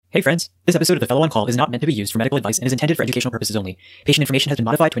Hey friends, this episode of The Fellow on Call is not meant to be used for medical advice and is intended for educational purposes only. Patient information has been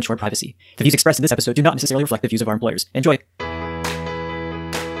modified to ensure privacy. The views expressed in this episode do not necessarily reflect the views of our employers. Enjoy!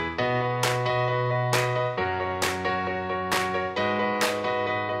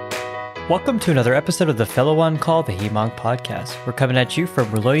 Welcome to another episode of The Fellow on Call, the Heme podcast. We're coming at you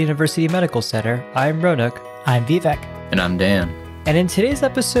from Willow University Medical Center. I'm Ronak. I'm Vivek. And I'm Dan. And in today's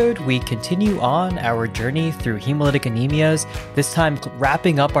episode, we continue on our journey through hemolytic anemias, this time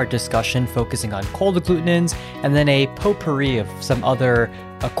wrapping up our discussion focusing on cold agglutinins, and then a potpourri of some other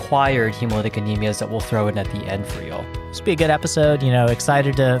acquired hemolytic anemias that we'll throw in at the end for y'all. This will be a good episode.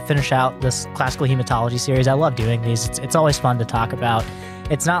 Excited to finish out this classical hematology series. I love doing these. It's always fun to talk about.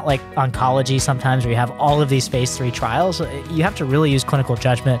 It's not like oncology sometimes where you have all of these phase 3 trials. You have to really use clinical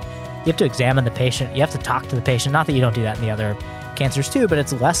judgment. You have to examine the patient. You have to talk to the patient. Not that you don't do that in the other cancers too, but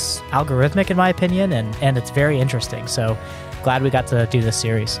it's less algorithmic in my opinion, and it's very interesting. So glad we got to do this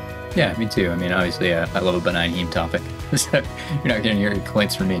series. Yeah, me too. I mean, obviously, I love a benign heme topic. So you're not going to hear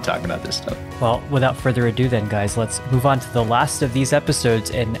complaints from me talking about this stuff. Well, without further ado then, guys, let's move on to the last of these episodes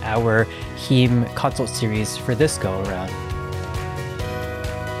in our heme consult series for this go-around.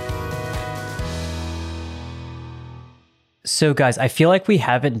 So guys, I feel like we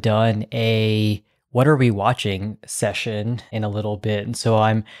haven't done a what are we watching session in a little bit. And so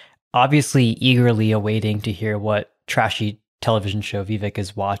I'm obviously eagerly awaiting to hear what trashy television show Vivek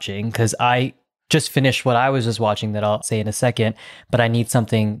is watching, because I just finished what I was just watching that I'll say in a second, but I need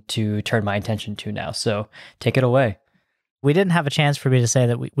something to turn my attention to now. So take it away. We didn't have a chance for me to say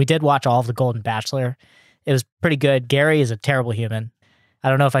that we did watch all of The Golden Bachelor. It was pretty good. Gary is a terrible human. I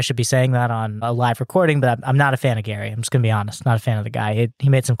don't know if I should be saying that on a live recording, but I'm not a fan of Gary. I'm just going to be honest, not a fan of the guy. He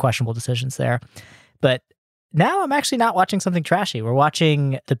made some questionable decisions there. But now I'm actually not watching something trashy. We're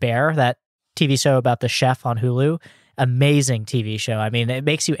watching The Bear, that TV show about the chef on Hulu. Amazing TV show. I mean, it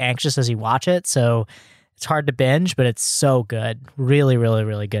makes you anxious as you watch it, so it's hard to binge, but it's so good. Really, really,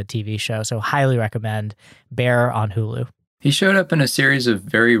 really good TV show. So highly recommend Bear on Hulu. He showed up in a series of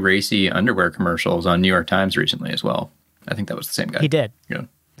very racy underwear commercials on New York Times recently as well. I think that was the same guy. He did. Yeah.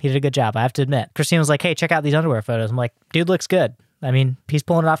 He did a good job, I have to admit. Christine was like, hey, check out these underwear photos. I'm like, dude looks good. I mean, he's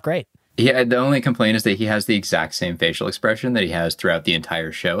pulling it off great. Yeah, the only complaint is that he has the exact same facial expression that he has throughout the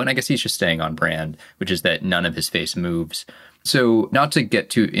entire show. And I guess he's just staying on brand, which is that none of his face moves. So not to get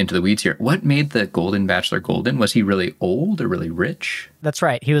too into the weeds here, what made the Golden Bachelor golden? Was he really old or really rich? That's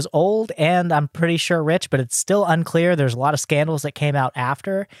right. He was old and I'm pretty sure rich, but it's still unclear. There's a lot of scandals that came out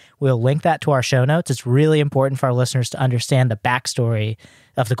after. We'll link that to our show notes. It's really important for our listeners to understand the backstory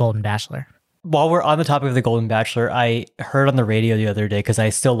of the Golden Bachelor. While we're on the topic of the Golden Bachelor, I heard on the radio the other day, because I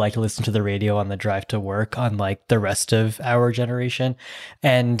still like to listen to the radio on the drive to work, unlike the rest of our generation.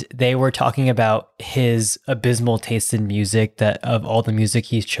 And they were talking about his abysmal taste in music, that of all the music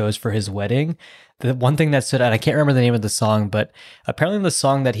he chose for his wedding. The one thing that stood out, I can't remember the name of the song, but apparently the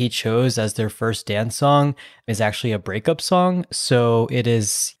song that he chose as their first dance song is actually a breakup song. So it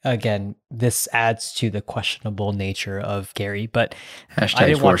is, again, this adds to the questionable nature of Gary, but Hashtag I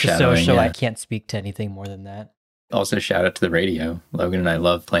didn't watch the show, so yeah. I can't speak to anything more than that. Also, shout out to the radio. Logan and I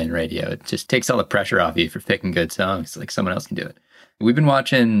love playing radio. It just takes all the pressure off you for picking good songs. Like someone else can do it. We've been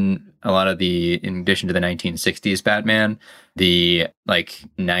watching a lot of in addition to the 1960s Batman, the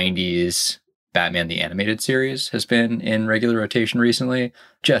 90s Batman the Animated Series has been in regular rotation recently.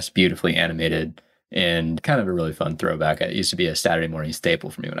 Just beautifully animated and kind of a really fun throwback. It used to be a Saturday morning staple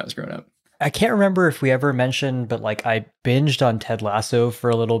for me when I was growing up. I can't remember if we ever mentioned, but I binged on Ted Lasso for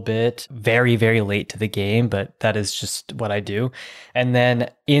a little bit, very, very late to the game, but that is just what I do. And then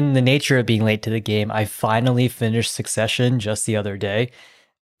in the nature of being late to the game, I finally finished Succession just the other day.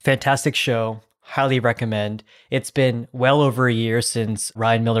 Fantastic show. Highly recommend. It's been well over a year since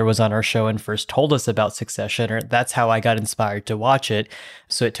Ryan Miller was on our show and first told us about Succession, or that's how I got inspired to watch it.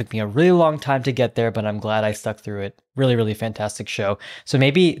 So it took me a really long time to get there, but I'm glad I stuck through it. Really, really fantastic show. So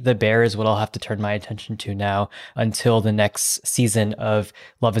maybe The Bear is what I'll have to turn my attention to now until the next season of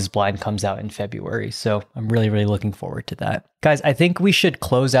Love is Blind comes out in February. So I'm really, really looking forward to that. Guys, I think we should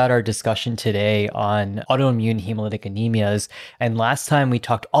close out our discussion today on autoimmune hemolytic anemias. And last time we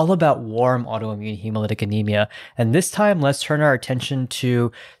talked all about warm autoimmune hemolytic anemia. And this time, let's turn our attention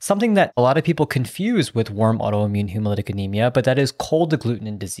to something that a lot of people confuse with warm autoimmune hemolytic anemia, but that is cold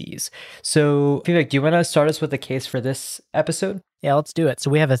agglutinin disease. So Vivek, do you want to start us with a case for this episode? Yeah, let's do it.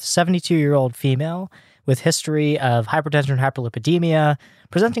 So we have a 72-year-old female with history of hypertension and hyperlipidemia,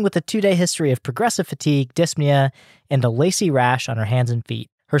 presenting with a 2-day history of progressive fatigue, dyspnea, and a lacy rash on her hands and feet.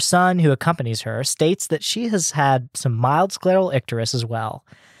 Her son, who accompanies her, states that she has had some mild scleral icterus as well.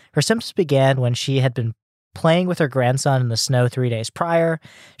 Her symptoms began when she had been playing with her grandson in the snow 3 days prior.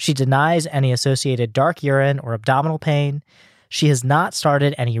 She denies any associated dark urine or abdominal pain. She has not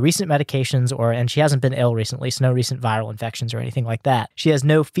started any recent medications and she hasn't been ill recently, so no recent viral infections or anything like that. She has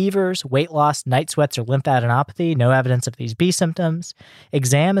no fevers, weight loss, night sweats, or lymphadenopathy, no evidence of these B symptoms.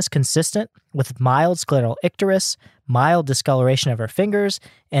 Exam is consistent with mild scleral icterus, mild discoloration of her fingers,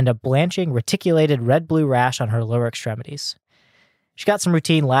 and a blanching reticulated red-blue rash on her lower extremities. She got some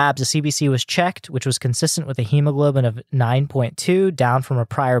routine labs. A CBC was checked, which was consistent with a hemoglobin of 9.2, down from a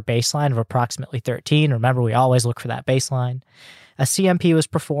prior baseline of approximately 13. Remember, we always look for that baseline. A CMP was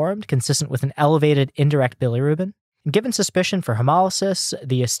performed, consistent with an elevated indirect bilirubin. And given suspicion for hemolysis,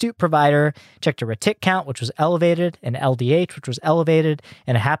 the astute provider checked a retic count, which was elevated, an LDH, which was elevated,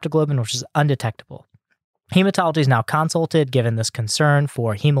 and a haptoglobin, which is undetectable. Hematology is now consulted, given this concern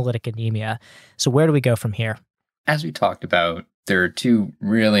for hemolytic anemia. So where do we go from here? As we talked about, there are two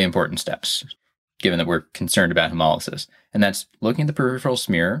really important steps, given that we're concerned about hemolysis. And that's looking at the peripheral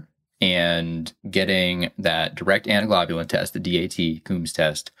smear and getting that direct antiglobulin test, the DAT Coombs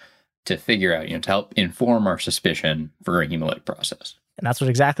test, to figure out, to help inform our suspicion for a hemolytic process. And that's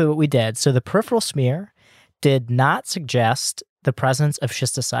exactly what we did. So the peripheral smear did not suggest the presence of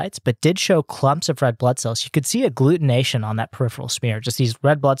schistocytes, but did show clumps of red blood cells. You could see agglutination on that peripheral smear, just these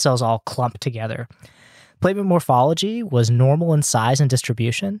red blood cells all clumped together. Platelet morphology was normal in size and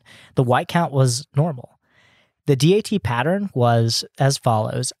distribution. The white count was normal. The DAT pattern was as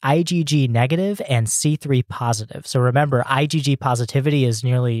follows: IgG negative and C3 positive. So remember, IgG positivity is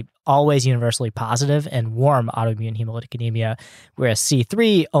nearly always universally positive in warm autoimmune hemolytic anemia, whereas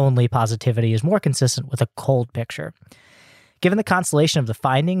C3 only positivity is more consistent with a cold picture. Given the constellation of the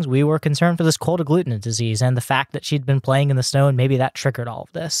findings, we were concerned for this cold agglutinin disease and the fact that she'd been playing in the snow and maybe that triggered all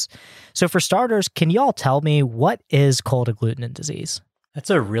of this. So for starters, can you all tell me what is cold agglutinin disease?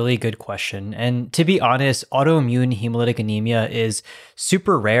 That's a really good question. And to be honest, autoimmune hemolytic anemia is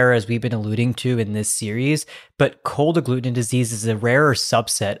super rare, as we've been alluding to in this series, but cold agglutinin disease is a rarer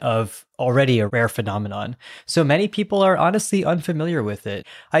subset of already a rare phenomenon. So many people are honestly unfamiliar with it.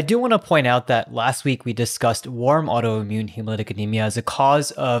 I do want to point out that last week we discussed warm autoimmune hemolytic anemia as a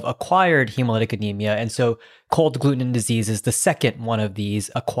cause of acquired hemolytic anemia. And so cold agglutinin disease is the second one of these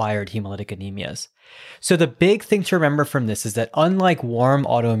acquired hemolytic anemias. So the big thing to remember from this is that unlike warm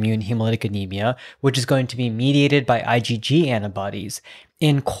autoimmune hemolytic anemia, which is going to be mediated by IgG antibodies,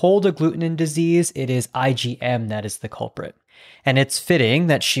 in cold agglutinin disease, it is IgM that is the culprit. And it's fitting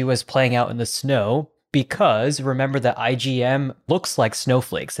that she was playing out in the snow because remember that IgM looks like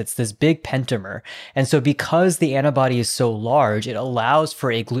snowflakes. It's this big pentamer. And so because the antibody is so large, it allows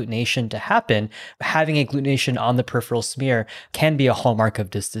for agglutination to happen. Having agglutination on the peripheral smear can be a hallmark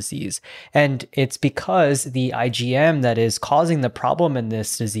of this disease. And it's because the IgM that is causing the problem in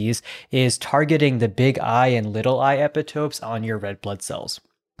this disease is targeting the big I and little I epitopes on your red blood cells.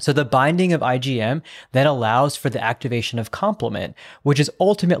 So the binding of IgM then allows for the activation of complement, which is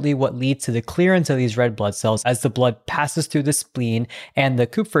ultimately what leads to the clearance of these red blood cells as the blood passes through the spleen and the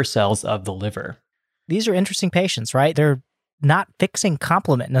Kupffer cells of the liver. These are interesting patients, right? They're not fixing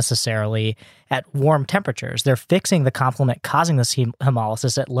complement necessarily at warm temperatures. They're fixing the complement causing this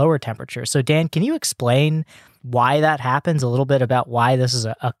hemolysis at lower temperatures. So Dan, can you explain why that happens, a little bit about why this is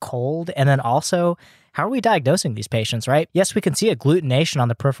a cold, and then also how are we diagnosing these patients, right? Yes, we can see agglutination on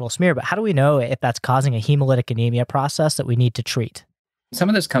the peripheral smear, but how do we know if that's causing a hemolytic anemia process that we need to treat? Some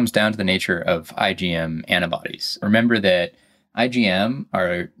of this comes down to the nature of IgM antibodies. Remember that IgM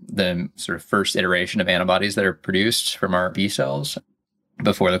are the sort of first iteration of antibodies that are produced from our B cells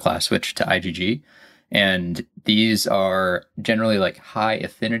before the class switched to IgG. And these are generally like high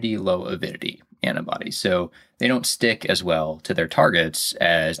affinity, low avidity antibodies. So they don't stick as well to their targets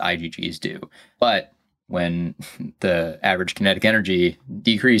as IgGs do. But when the average kinetic energy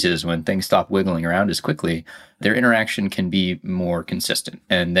decreases, when things stop wiggling around as quickly, their interaction can be more consistent.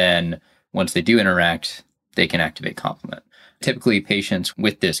 And then once they do interact, they can activate complement. Typically, patients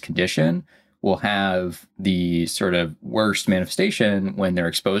with this condition will have the sort of worst manifestation when they're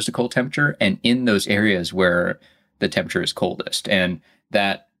exposed to cold temperature and in those areas where the temperature is coldest. And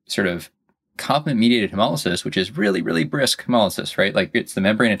that sort of complement-mediated hemolysis, which is really, really brisk hemolysis, right? Like it's the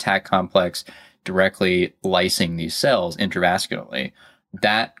membrane attack complex directly lysing these cells intravascularly.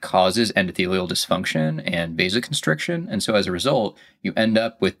 That causes endothelial dysfunction and vasoconstriction. And so as a result, you end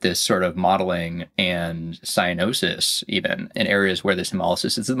up with this sort of mottling and cyanosis even in areas where this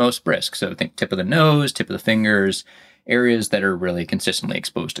hemolysis is the most brisk. So think tip of the nose, tip of the fingers, areas that are really consistently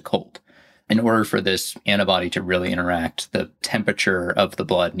exposed to cold. In order for this antibody to really interact, the temperature of the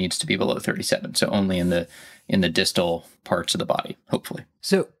blood needs to be below 37. So only in the distal parts of the body, hopefully.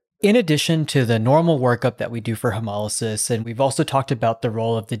 So In addition to the normal workup that we do for hemolysis, and we've also talked about the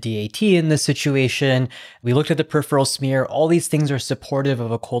role of the DAT in this situation, we looked at the peripheral smear, all these things are supportive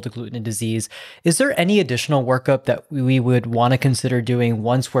of a cold agglutinin disease. Is there any additional workup that we would want to consider doing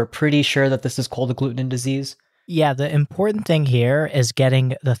once we're pretty sure that this is cold agglutinin disease? Yeah, the important thing here is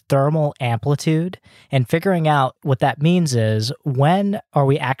getting the thermal amplitude and figuring out what that means is when are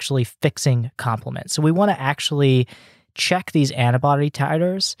we actually fixing complement. So we want to actually check these antibody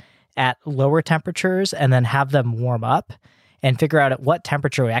titers at lower temperatures and then have them warm up and figure out at what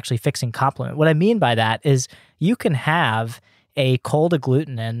temperature we're actually fixing complement. What I mean by that is you can have a cold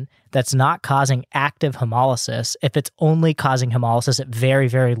agglutinin that's not causing active hemolysis if it's only causing hemolysis at very,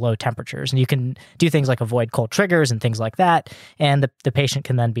 very low temperatures. And you can do things like avoid cold triggers and things like that, and the patient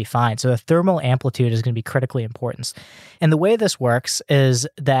can then be fine. So the thermal amplitude is going to be critically important. And the way this works is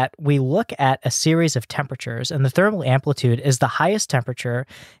that we look at a series of temperatures, and the thermal amplitude is the highest temperature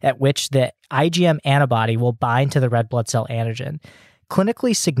at which the IgM antibody will bind to the red blood cell antigen.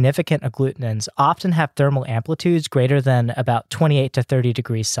 Clinically significant agglutinins often have thermal amplitudes greater than about 28 to 30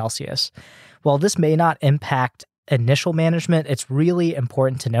 degrees Celsius. While this may not impact initial management, it's really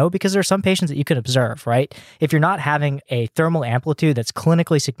important to know because there are some patients that you can observe, right? If you're not having a thermal amplitude that's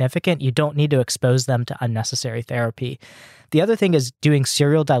clinically significant, you don't need to expose them to unnecessary therapy. The other thing is doing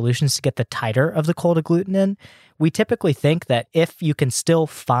serial dilutions to get the titer of the cold agglutinin. We typically think that if you can still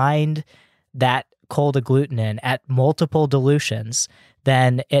find that cold agglutinin at multiple dilutions,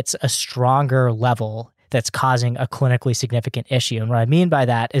 then it's a stronger level that's causing a clinically significant issue. And what I mean by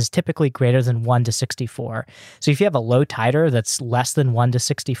that is typically greater than 1 to 64. So if you have a low titer that's less than 1 to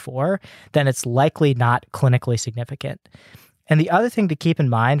 64, then it's likely not clinically significant. And the other thing to keep in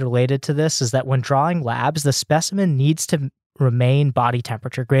mind related to this is that when drawing labs, the specimen needs to remain body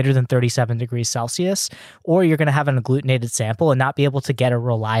temperature greater than 37 degrees Celsius, or you're going to have an agglutinated sample and not be able to get a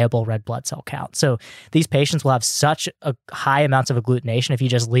reliable red blood cell count. So these patients will have such a high amounts of agglutination if you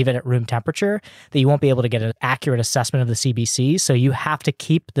just leave it at room temperature that you won't be able to get an accurate assessment of the CBC. So you have to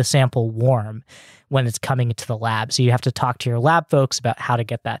keep the sample warm when it's coming into the lab. So you have to talk to your lab folks about how to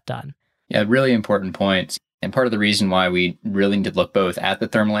get that done. Yeah, really important points. And part of the reason why we really need to look both at the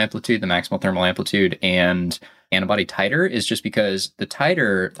thermal amplitude, the maximal thermal amplitude, and antibody titer is just because the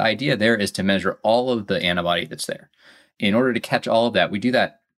titer, the idea there is to measure all of the antibody that's there. In order to catch all of that, we do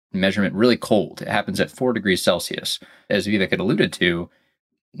that measurement really cold. It happens at 4 degrees Celsius. As Vivek had alluded to,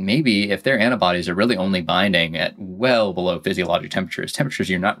 maybe if their antibodies are really only binding at well below physiologic temperatures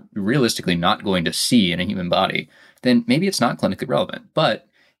you're not realistically not going to see in a human body, then maybe it's not clinically relevant. But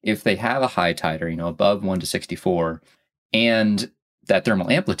if they have a high titer, above 1 to 64, and that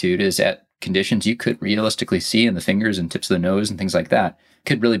thermal amplitude is at conditions you could realistically see in the fingers and tips of the nose and things like that,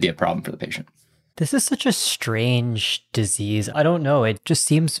 could really be a problem for the patient. This is such a strange disease. I don't know. It just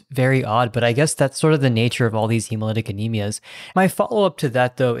seems very odd, but I guess that's sort of the nature of all these hemolytic anemias. My follow-up to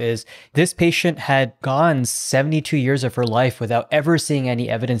that, though, is this patient had gone 72 years of her life without ever seeing any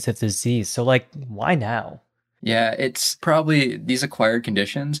evidence of disease. So, why now? Yeah, it's probably these acquired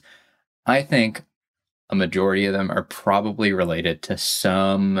conditions. I think a majority of them are probably related to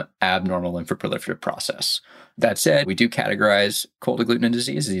some abnormal lymphoproliferative process. That said, we do categorize cold agglutinin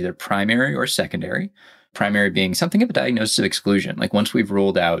disease as either primary or secondary. Primary being something of a diagnosis of exclusion. Like once we've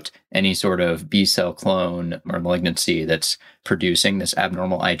ruled out any sort of B cell clone or malignancy that's producing this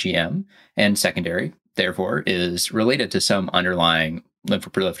abnormal IgM, and secondary, therefore, is related to some underlying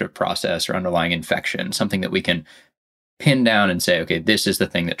lymphoproliferative process or underlying infection, something that we can pin down and say, okay, this is the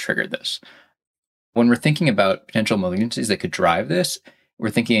thing that triggered this. When we're thinking about potential malignancies that could drive this, we're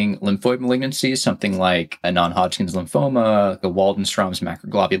thinking lymphoid malignancies, something like a non-Hodgkin's lymphoma, like a Waldenstrom's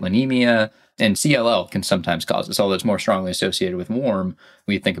macroglobulinemia, and CLL can sometimes cause this, although it's more strongly associated with warm.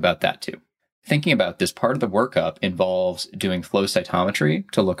 We think about that too. Thinking about this, part of the workup involves doing flow cytometry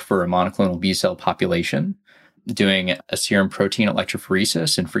to look for a monoclonal B cell population, doing a serum protein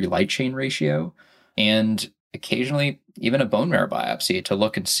electrophoresis and free light chain ratio, and occasionally even a bone marrow biopsy to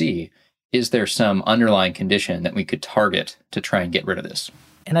look and see, is there some underlying condition that we could target to try and get rid of this?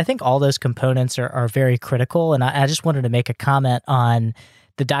 And I think all those components are very critical. And I just wanted to make a comment on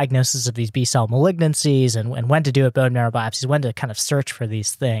the diagnosis of these B-cell malignancies and when to do a bone marrow biopsies, when to kind of search for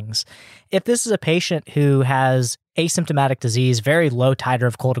these things. If this is a patient who has asymptomatic disease, very low titer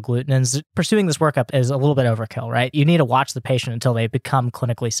of cold agglutinins, pursuing this workup is a little bit overkill, right? You need to watch the patient until they become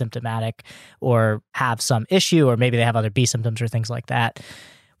clinically symptomatic or have some issue, or maybe they have other B symptoms or things like that.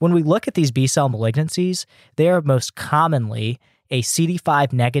 When we look at these B-cell malignancies, they are most commonly a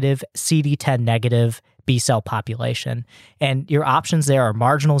CD5 negative, CD10 negative B-cell population. And your options there are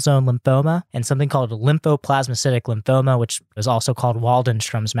marginal zone lymphoma and something called lymphoplasmacytic lymphoma, which is also called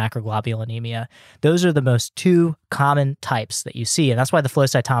Waldenstrom's macroglobulinemia. Those are the most two common types that you see. And that's why the flow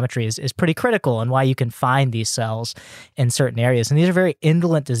cytometry is pretty critical and why you can find these cells in certain areas. And these are very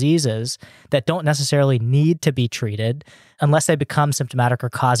indolent diseases that don't necessarily need to be treated unless they become symptomatic or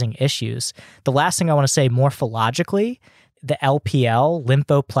causing issues. The last thing I want to say morphologically, the LPL,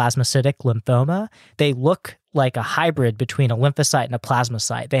 lymphoplasmacytic lymphoma, they look like a hybrid between a lymphocyte and a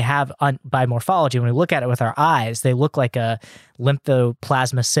plasmacyte. They have, by morphology, when we look at it with our eyes, they look like a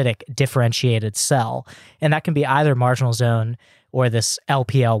lymphoplasmacytic differentiated cell. And that can be either marginal zone or this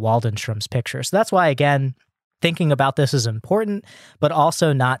LPL Waldenstrom's picture. So that's why, again, thinking about this is important, but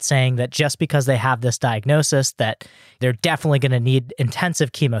also not saying that just because they have this diagnosis that they're definitely going to need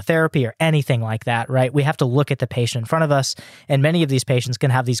intensive chemotherapy or anything like that, right? We have to look at the patient in front of us, and many of these patients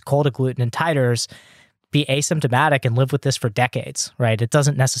can have these cold agglutinin titers, be asymptomatic, and live with this for decades, right? It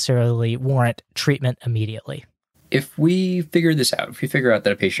doesn't necessarily warrant treatment immediately. If we figure this out, if we figure out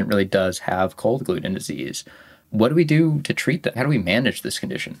that a patient really does have cold agglutinin disease, what do we do to treat that? How do we manage this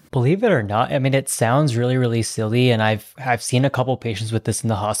condition? Believe it or not, I mean, it sounds really, really silly. And I've seen a couple patients with this in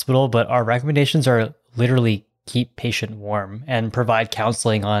the hospital, but our recommendations are literally keep patient warm and provide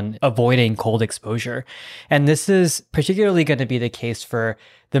counseling on avoiding cold exposure. And this is particularly going to be the case for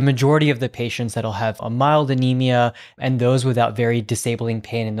the majority of the patients that'll have a mild anemia and those without very disabling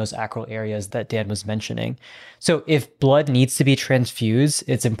pain in those acral areas that Dan was mentioning. So if blood needs to be transfused,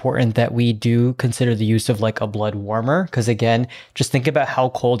 it's important that we do consider the use of like a blood warmer. Because again, just think about how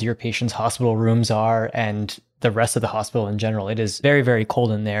cold your patient's hospital rooms are and the rest of the hospital in general. It is very, very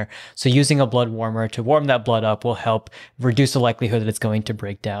cold in there. So using a blood warmer to warm that blood up will help reduce the likelihood that it's going to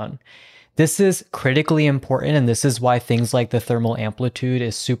break down. This is critically important, and this is why things like the thermal amplitude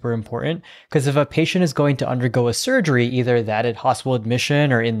is super important, because if a patient is going to undergo a surgery, either that at hospital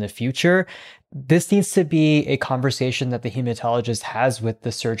admission or in the future, this needs to be a conversation that the hematologist has with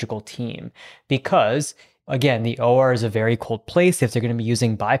the surgical team, because again, the OR is a very cold place. If they're going to be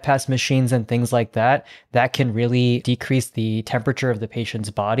using bypass machines and things like that, that can really decrease the temperature of the patient's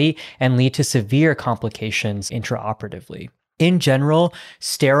body and lead to severe complications intraoperatively. In general,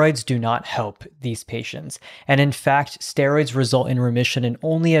 steroids do not help these patients. And in fact, steroids result in remission in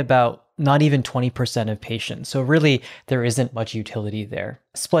only about not even 20% of patients. So really, there isn't much utility there.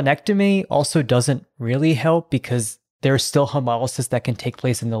 Splenectomy also doesn't really help because there's still hemolysis that can take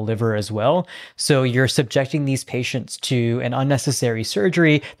place in the liver as well. So you're subjecting these patients to an unnecessary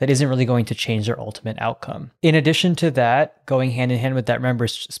surgery that isn't really going to change their ultimate outcome. In addition to that, going hand in hand with that, remember,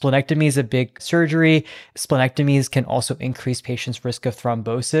 splenectomy is a big surgery. Splenectomies can also increase patients' risk of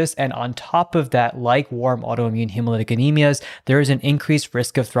thrombosis. And on top of that, like warm autoimmune hemolytic anemias, there is an increased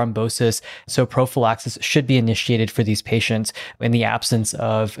risk of thrombosis. So prophylaxis should be initiated for these patients in the absence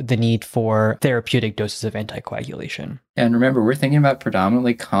of the need for therapeutic doses of anticoagulation. And remember, we're thinking about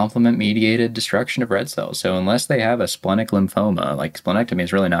predominantly complement-mediated destruction of red cells. So unless they have a splenic lymphoma, like splenectomy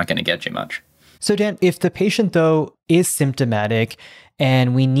is really not going to get you much. So Dan, if the patient though is symptomatic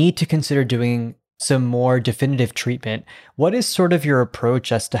and we need to consider doing some more definitive treatment, what is sort of your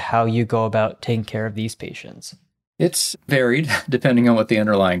approach as to how you go about taking care of these patients? It's varied depending on what the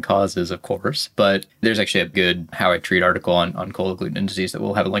underlying cause is, of course, but there's actually a good How I Treat article on cold agglutinin disease that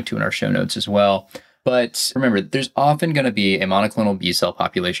we'll have a link to in our show notes as well. But remember, there's often going to be a monoclonal B-cell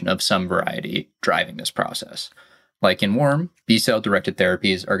population of some variety driving this process. Like in warm, B-cell directed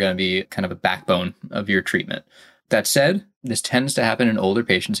therapies are going to be kind of a backbone of your treatment. That said, this tends to happen in older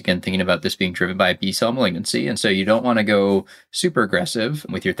patients, again, thinking about this being driven by a B-cell malignancy. And so you don't want to go super aggressive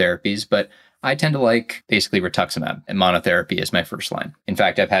with your therapies, but I tend to like basically rituximab and monotherapy as my first line. In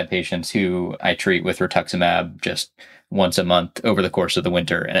fact, I've had patients who I treat with rituximab just once a month over the course of the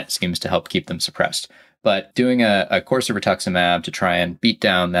winter, and it seems to help keep them suppressed. But doing a course of rituximab to try and beat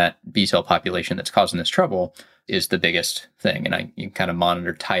down that B-cell population that's causing this trouble is the biggest thing. And you kind of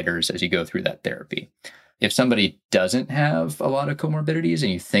monitor titers as you go through that therapy. If somebody doesn't have a lot of comorbidities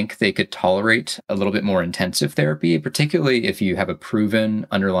and you think they could tolerate a little bit more intensive therapy, particularly if you have a proven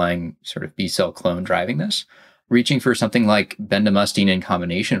underlying sort of B-cell clone driving this, reaching for something like bendamustine in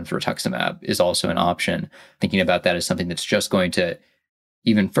combination with rituximab is also an option. Thinking about that as something that's just going to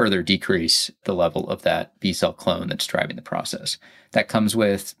even further decrease the level of that B-cell clone that's driving the process. That comes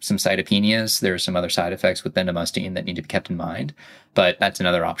with some cytopenias. There are some other side effects with bendamustine that need to be kept in mind, but that's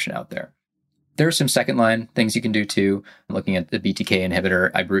another option out there. There are some second-line things you can do too, looking at the BTK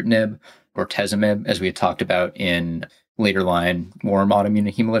inhibitor ibrutinib or bortezomib, as we had talked about in later-line warm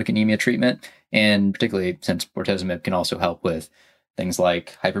autoimmune hemolytic anemia treatment, and particularly since bortezomib can also help with things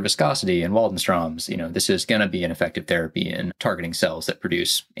like hyperviscosity and Waldenstrom's. This is going to be an effective therapy in targeting cells that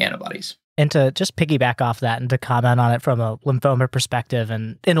produce antibodies. And to just piggyback off that and to comment on it from a lymphoma perspective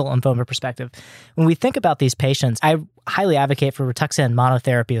and indolent lymphoma perspective, when we think about these patients, I highly advocate for Rituxan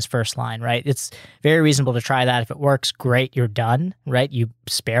monotherapy as first line, right? It's very reasonable to try that. If it works, great, you're done, right? You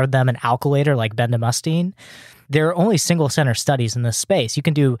spared them an alkylator like bendamustine. There are only single center studies in this space. You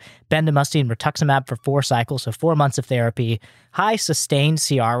can do bendamustine rituximab for 4 cycles, so 4 months of therapy, high sustained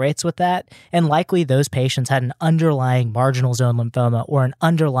CR rates with that, and likely those patients had an underlying marginal zone lymphoma or an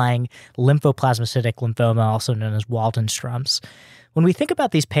underlying lymphoplasmacytic lymphoma, also known as Waldenstrom's. When we think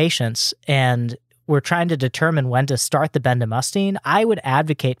about these patients and we're trying to determine when to start the bendamustine, I would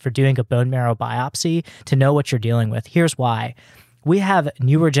advocate for doing a bone marrow biopsy to know what you're dealing with. Here's why. We have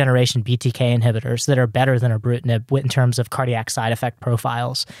newer generation BTK inhibitors that are better than ibrutinib in terms of cardiac side effect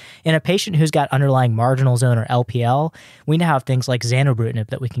profiles. In a patient who's got underlying marginal zone or LPL, we now have things like zanubrutinib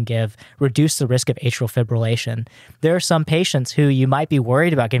that we can give, reduce the risk of atrial fibrillation. There are some patients who you might be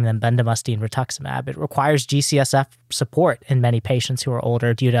worried about giving them bendamustine rituximab. It requires GCSF support in many patients who are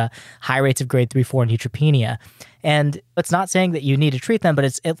older due to high rates of grade 3-4 neutropenia. And it's not saying that you need to treat them, but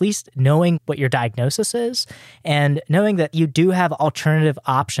it's at least knowing what your diagnosis is and knowing that you do have alternative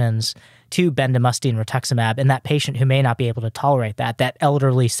options to bendamustine rituximab in that patient who may not be able to tolerate that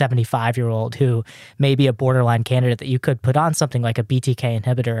elderly 75-year-old who may be a borderline candidate that you could put on something like a BTK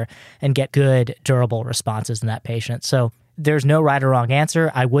inhibitor and get good, durable responses in that patient. So there's no right or wrong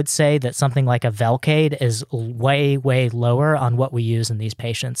answer. I would say that something like a Velcade is way, way lower on what we use in these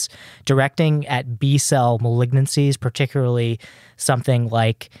patients. Directing at B-cell malignancies, particularly something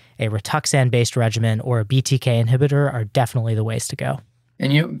like a Rituxan-based regimen or a BTK inhibitor, are definitely the ways to go.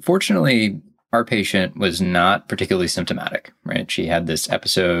 And fortunately, our patient was not particularly symptomatic, right? She had this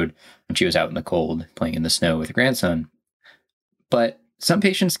episode when she was out in the cold playing in the snow with her grandson. But some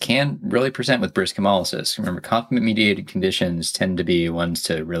patients can really present with brisk hemolysis. Remember, complement-mediated conditions tend to be ones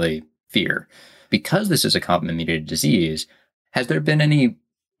to really fear. Because this is a complement-mediated disease, has there been any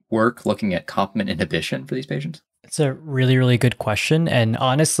work looking at complement inhibition for these patients? It's a really, really good question. And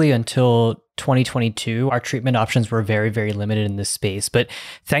honestly, until 2022, our treatment options were very, very limited in this space. But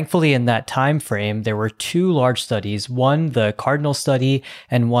thankfully, in that time frame, there were 2 large studies, one the Cardinal study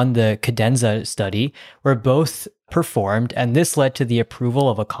and one the Cadenza study, were both performed. And this led to the approval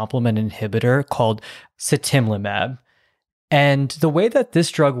of a complement inhibitor called sutimlimab. And the way that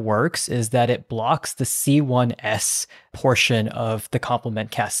this drug works is that it blocks the C1s portion of the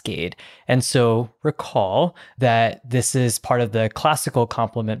complement cascade. And so recall that this is part of the classical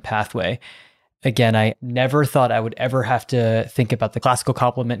complement pathway. Again, I never thought I would ever have to think about the classical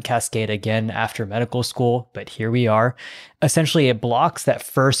complement cascade again after medical school, but here we are. Essentially, it blocks that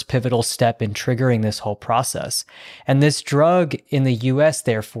first pivotal step in triggering this whole process. And this drug in the US,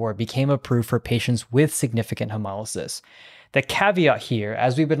 therefore, became approved for patients with significant hemolysis. The caveat here,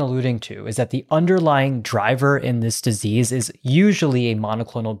 as we've been alluding to, is that the underlying driver in this disease is usually a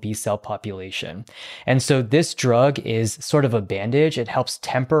monoclonal B-cell population. And so this drug is sort of a bandage. It helps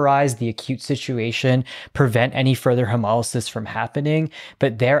temporize the acute situation, prevent any further hemolysis from happening.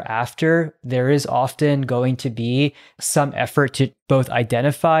 But thereafter, there is often going to be some effort to both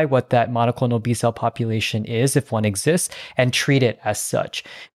identify what that monoclonal B-cell population is, if one exists, and treat it as such.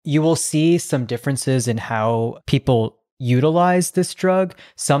 You will see some differences in how people utilize this drug.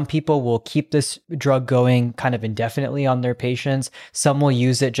 Some people will keep this drug going kind of indefinitely on their patients. Some will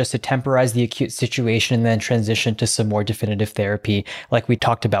use it just to temporize the acute situation and then transition to some more definitive therapy, like we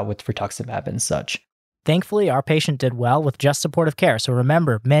talked about with rituximab and such. Thankfully, our patient did well with just supportive care. So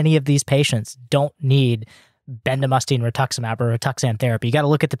remember, many of these patients don't need bendamustine rituximab or Rituxan therapy. You got to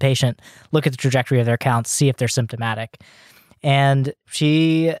look at the patient, look at the trajectory of their counts, see if they're symptomatic. And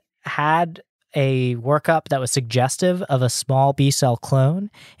she had a workup that was suggestive of a small B-cell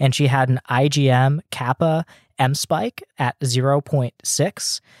clone, and she had an IgM kappa M spike at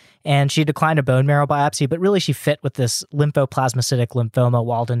 0.6, and she declined a bone marrow biopsy, but really she fit with this lymphoplasmacytic lymphoma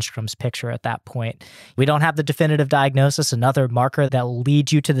Waldenstrom's picture at that point. We don't have the definitive diagnosis. Another marker that will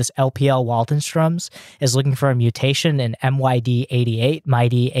lead you to this LPL Waldenstrom's is looking for a mutation in MYD88.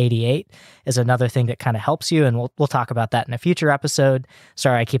 MYD88 is another thing that kind of helps you, and we'll talk about that in a future episode.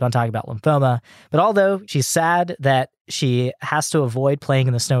 Sorry, I keep on talking about lymphoma. But although she's sad that she has to avoid playing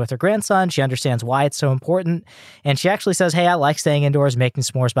in the snow with her grandson, she understands why it's so important. And she actually says, hey, I like staying indoors, making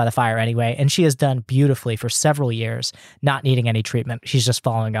s'mores by the fire anyway. And she has done beautifully for several years, not needing any treatment. She's just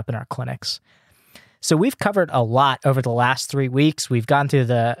following up in our clinics. So we've covered a lot over the last 3 weeks. We've gone through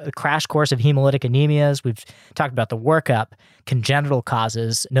the crash course of hemolytic anemias. We've talked about the workup, congenital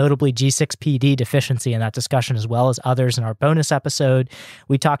causes, notably G6PD deficiency in that discussion, as well as others in our bonus episode.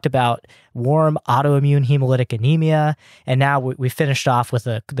 We talked about warm autoimmune hemolytic anemia, and now we finished off with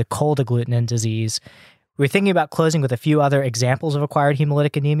the cold agglutinin disease. We're thinking about closing with a few other examples of acquired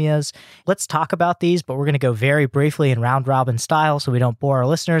hemolytic anemias. Let's talk about these, but we're going to go very briefly in round-robin style so we don't bore our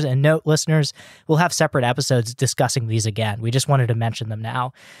listeners. And note, listeners, we'll have separate episodes discussing these again. We just wanted to mention them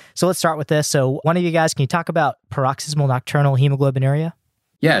now. So let's start with this. So one of you guys, can you talk about paroxysmal nocturnal hemoglobinuria?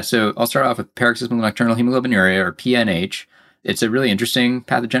 Yeah, so I'll start off with paroxysmal nocturnal hemoglobinuria, or PNH. It's a really interesting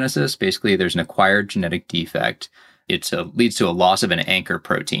pathogenesis. Basically, there's an acquired genetic defect. It leads to a loss of an anchor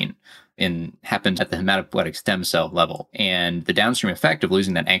protein and happens at the hematopoietic stem cell level. And the downstream effect of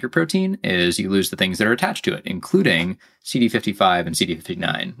losing that anchor protein is you lose the things that are attached to it, including CD55 and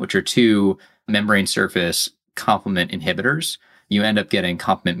CD59, which are two membrane surface complement inhibitors. You end up getting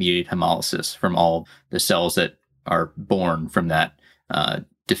complement-mediated hemolysis from all the cells that are born from that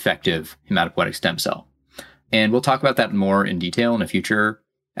defective hematopoietic stem cell. And we'll talk about that more in detail in a future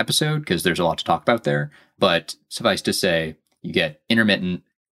episode because there's a lot to talk about there. But suffice to say, you get intermittent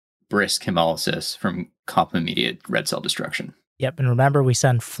brisk hemolysis from complement-mediated red cell destruction. Yep, and remember, we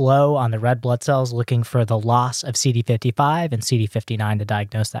send flow on the red blood cells looking for the loss of CD55 and CD59 to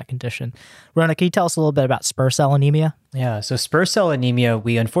diagnose that condition. Rona, can you tell us a little bit about spur cell anemia? Yeah, so spur cell anemia,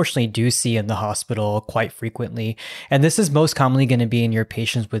 we unfortunately do see in the hospital quite frequently. And this is most commonly going to be in your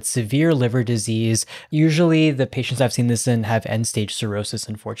patients with severe liver disease. Usually the patients I've seen this in have end-stage cirrhosis,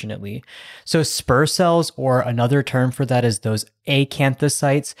 unfortunately. So spur cells, or another term for that is those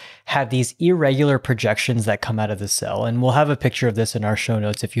acanthocytes, have these irregular projections that come out of the cell. And we'll have a picture of this in our show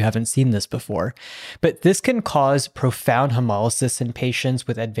notes if you haven't seen this before. But this can cause profound hemolysis in patients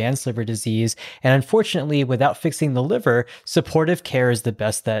with advanced liver disease. And unfortunately, without fixing the liver, supportive care is the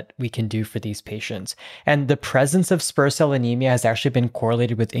best that we can do for these patients. And the presence of spur cell anemia has actually been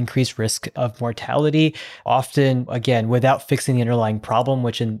correlated with increased risk of mortality, often, again, without fixing the underlying problem,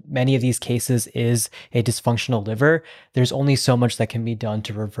 which in many of these cases is a dysfunctional liver. There's only so much that can be done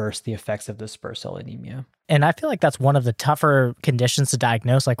to reverse the effects of the spur cell anemia. And I feel like that's one of the tougher conditions to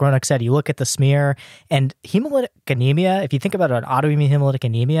diagnose. Like Ronak said, you look at the smear, and hemolytic anemia, if you think about an autoimmune hemolytic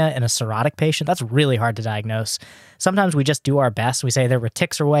anemia in a cirrhotic patient, that's really hard to diagnose. Sometimes we just do our best. We say their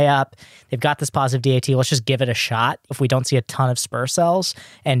retics are way up. They've got this positive DAT. Let's just give it a shot if we don't see a ton of spur cells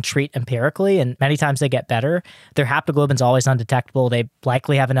and treat empirically. And many times they get better. Their haptoglobin's always undetectable. They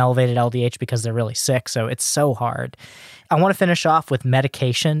likely have an elevated LDH because they're really sick. So it's so hard. I want to finish off with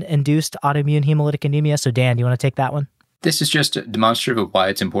medication-induced autoimmune hemolytic anemia. So Dan, do you want to take that one? This is just demonstrative of why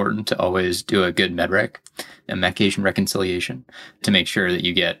it's important to always do a good medrec, a medication reconciliation, to make sure that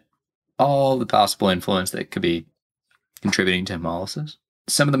you get all the possible influence that could be contributing to hemolysis.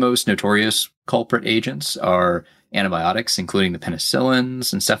 Some of the most notorious culprit agents are antibiotics, including the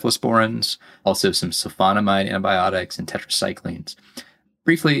penicillins and cephalosporins, also some sulfonamide antibiotics and tetracyclines.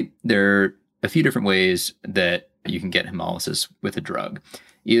 Briefly, there are a few different ways that you can get hemolysis with a drug.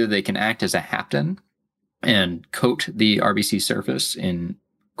 Either they can act as a hapten and coat the RBC surface in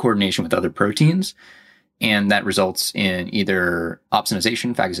coordination with other proteins, and that results in either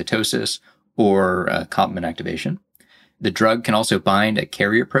opsonization, phagocytosis, or complement activation. The drug can also bind a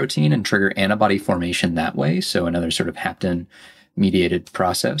carrier protein and trigger antibody formation that way, so another sort of hapten-mediated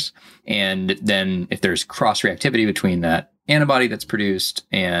process. And then if there's cross-reactivity between that antibody that's produced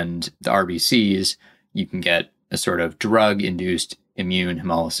and the RBCs, you can get a sort of drug-induced immune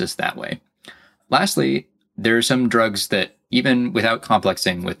hemolysis that way. Lastly, there are some drugs that, even without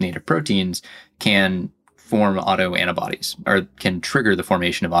complexing with native proteins, can form autoantibodies or can trigger the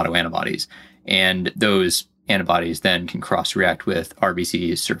formation of autoantibodies. And those antibodies then can cross-react with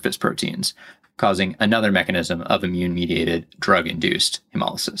RBC surface proteins, causing another mechanism of immune-mediated drug-induced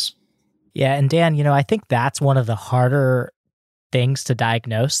hemolysis. Yeah, and Dan, I think that's one of the harder things to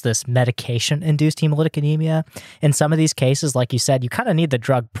diagnose, this medication-induced hemolytic anemia. In some of these cases, like you said, you kind of need the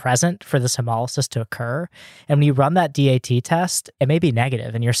drug present for this hemolysis to occur. And when you run that DAT test, it may be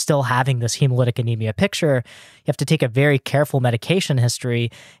negative and you're still having this hemolytic anemia picture. You have to take a very careful medication history.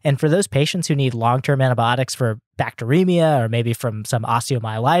 And for those patients who need long-term antibiotics for bacteremia or maybe from some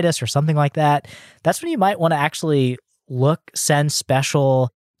osteomyelitis or something like that, that's when you might want to actually send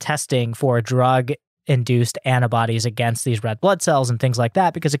special testing for a drug induced antibodies against these red blood cells and things like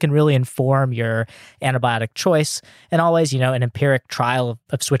that, because it can really inform your antibiotic choice. And always, an empiric trial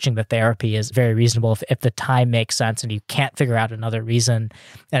of switching the therapy is very reasonable if the time makes sense and you can't figure out another reason.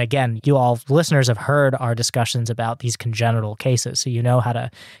 And again, you all listeners have heard our discussions about these congenital cases, so you know how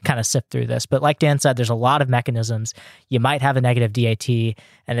to kind of sift through this. But like Dan said, there's a lot of mechanisms. You might have a negative DAT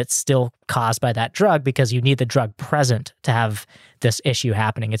and it's still caused by that drug because you need the drug present to have this issue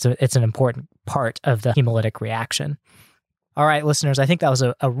happening. It's an important part of the hemolytic reaction. All right, listeners, I think that was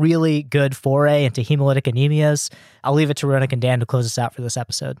a really good foray into hemolytic anemias. I'll leave it to Ronak and Dan to close us out for this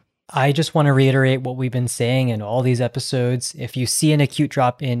episode. I just want to reiterate what we've been saying in all these episodes. If you see an acute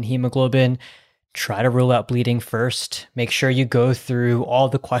drop in hemoglobin, try to rule out bleeding first. Make sure you go through all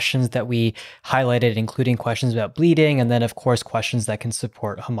the questions that we highlighted, including questions about bleeding, and then, of course, questions that can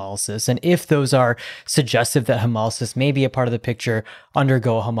support hemolysis. And if those are suggestive that hemolysis may be a part of the picture,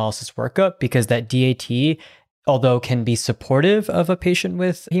 undergo a hemolysis workup, because that DAT, although can be supportive of a patient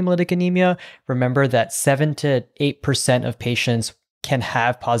with hemolytic anemia, remember that 7 to 8% of patients can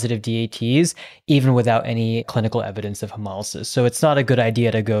have positive DATs even without any clinical evidence of hemolysis. So it's not a good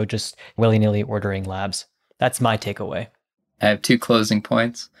idea to go just willy-nilly ordering labs. That's my takeaway. I have 2 closing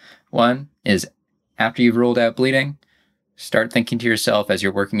points. One is, after you've ruled out bleeding, start thinking to yourself as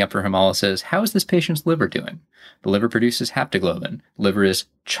you're working up for hemolysis, how is this patient's liver doing? The liver produces haptoglobin. The liver is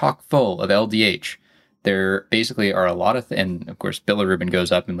chock full of LDH. There basically are a lot of, and of course, bilirubin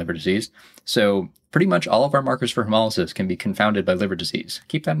goes up in liver disease. So pretty much all of our markers for hemolysis can be confounded by liver disease.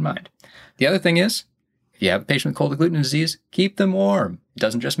 Keep that in mind. The other thing is, if you have a patient with cold agglutinin disease, keep them warm. It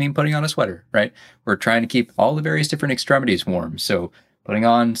doesn't just mean putting on a sweater, right? We're trying to keep all the various different extremities warm. So putting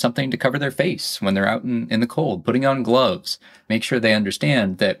on something to cover their face when they're out in the cold, putting on gloves, make sure they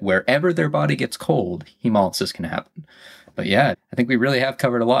understand that wherever their body gets cold, hemolysis can happen. But yeah, I think we really have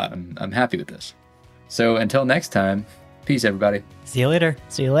covered a lot. I'm happy with this. So until next time, peace, everybody. See you later.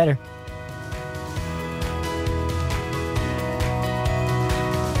 See you later.